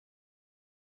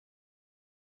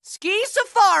Ski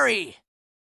Safari!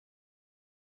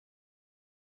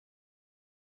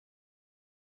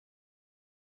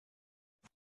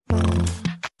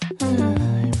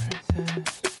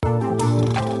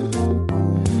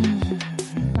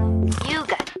 You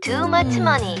got too much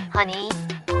money, honey.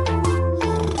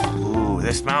 Ooh,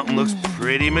 this mountain looks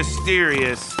pretty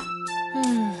mysterious.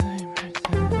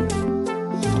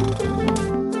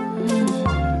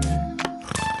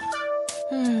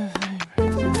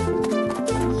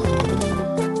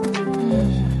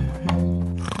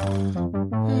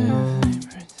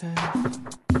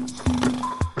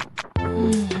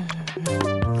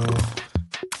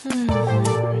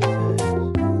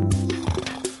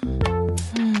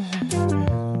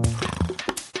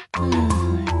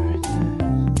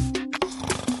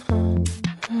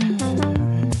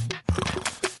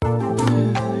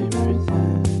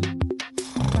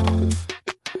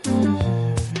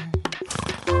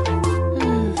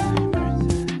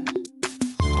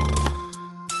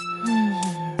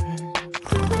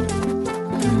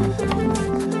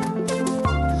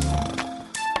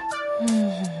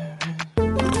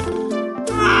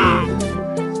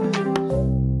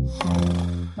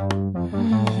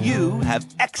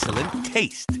 Excellent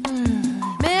taste.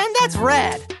 Man, that's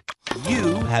rad.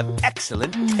 You have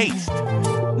excellent taste.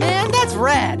 Man, that's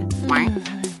rad.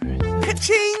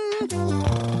 Ka-ching!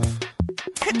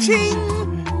 Ka-ching!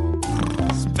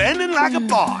 Spending like a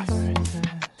boss.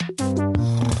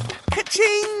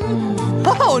 Ka-ching!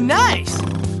 Oh, nice!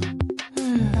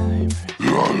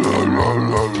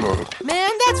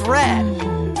 Man, that's rad.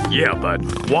 Yeah, but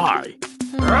why?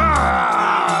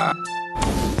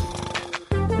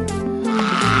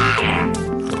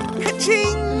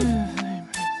 Ka-ching!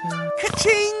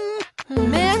 Ka-ching!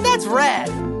 Man, that's rad.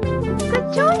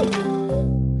 Good choice.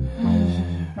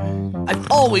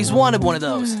 I've always wanted one of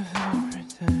those.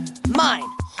 Mine.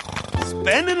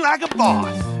 Spending like a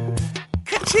boss.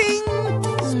 Ka-ching!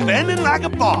 Spending like a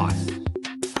boss.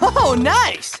 Oh,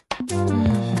 nice!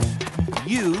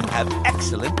 You have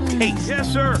excellent taste. Yes,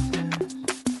 sir.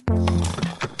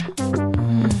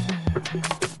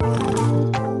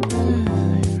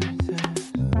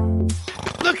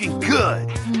 Looking good.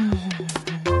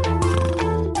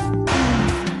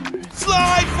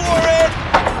 Slide for it!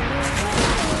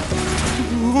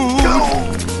 Go!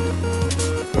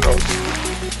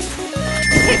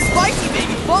 It's spicy,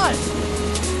 baby fun!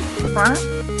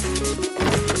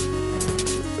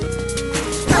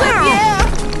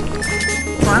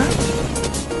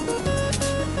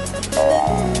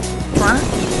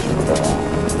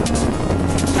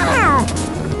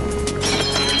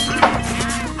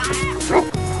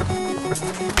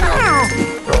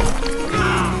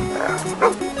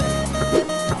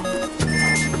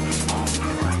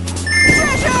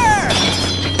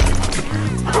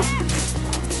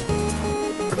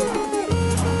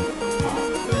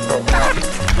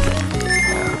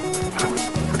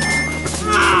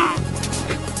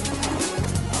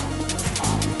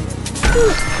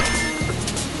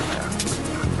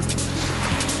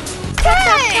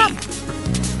 Yeah!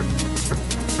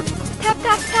 Tap,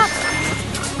 tap, tap.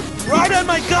 Right on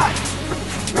my gut!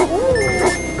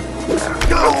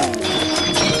 Go!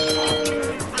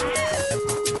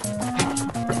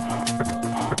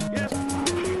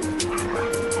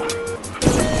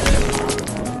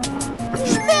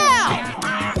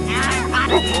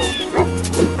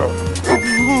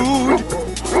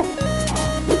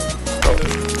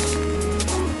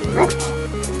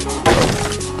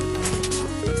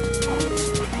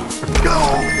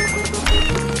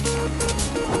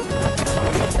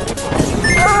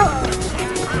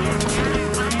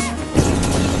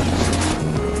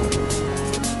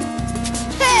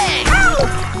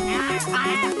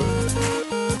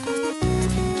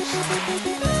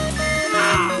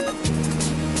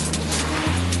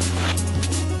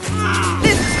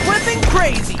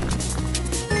 Crazy!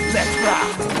 Let's rock!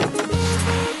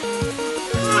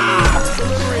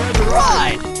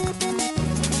 Ride!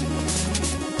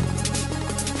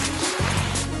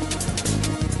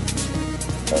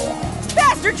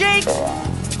 Faster, Jake!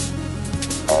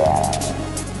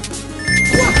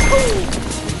 Wahoo!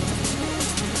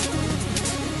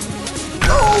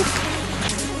 Oh!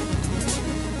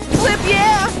 Flip,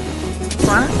 yeah!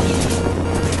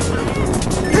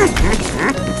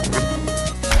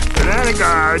 Banana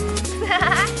guard.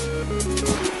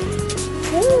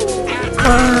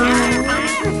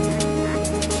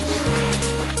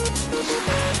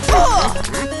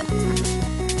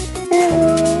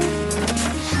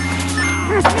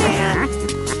 Man,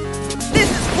 this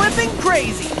is flipping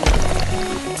crazy.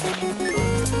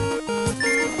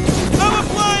 I'm a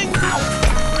flying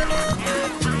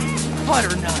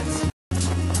butternuts.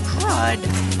 God!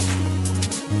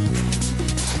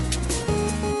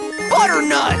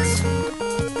 Butternuts!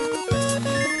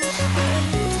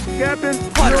 Captain,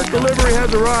 milk delivery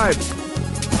has arrived.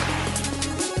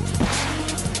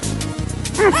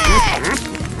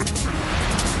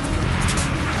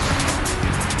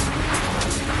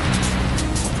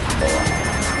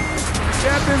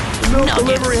 Captain, the milk Nuggets.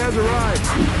 delivery has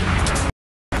arrived.